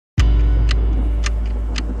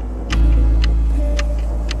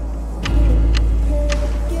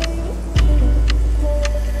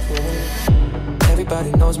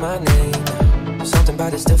my name. Something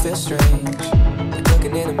about it still feels strange. Like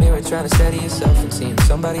looking in the mirror, trying to steady yourself and seeing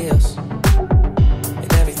somebody else.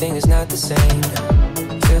 And everything is not the same.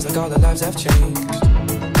 Feels like all our lives have changed.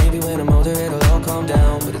 Maybe when I'm older it'll all calm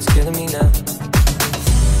down, but it's killing me now.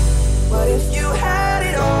 What if you had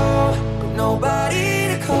it all, but nobody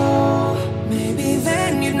to call? Maybe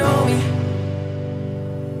then you'd know me.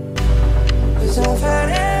 'Cause I've had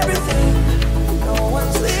everything, no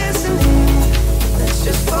one's listening. That's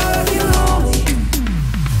just fucking lonely.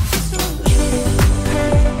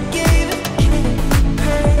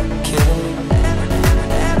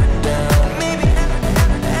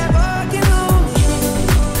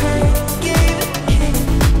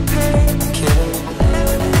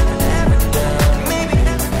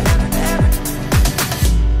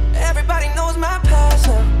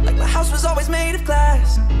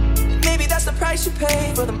 You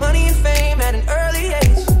pay for the money and fame at an early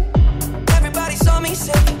age. Everybody saw me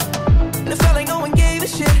sick, and it felt like no one gave a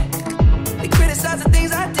shit. They criticized the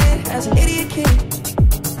things I did as an idiot kid.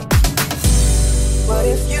 But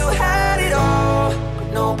if you had it all, but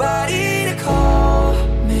nobody to call,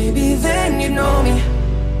 maybe then you'd know me.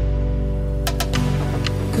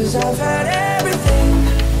 'Cause I've had everything,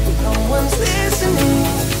 but no one's listening.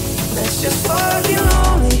 That's just fucking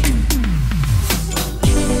lonely.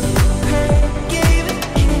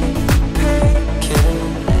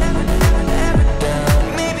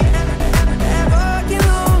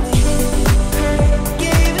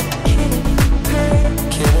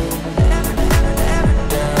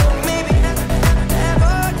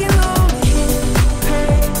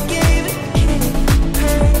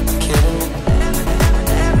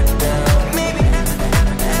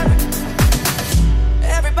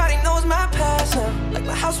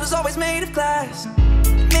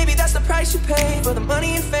 You pay for the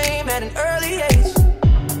money and fame at an early age.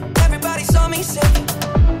 Everybody saw me sick,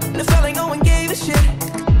 and it felt like no one gave a shit.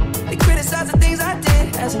 They criticized the things I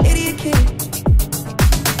did as an idiot kid.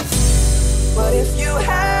 But if you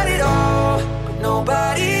had it all, but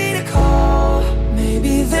nobody to call,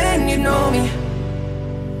 maybe then you'd know me.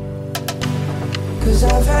 'Cause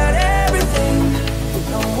I've had everything, but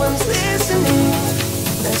no one's listening.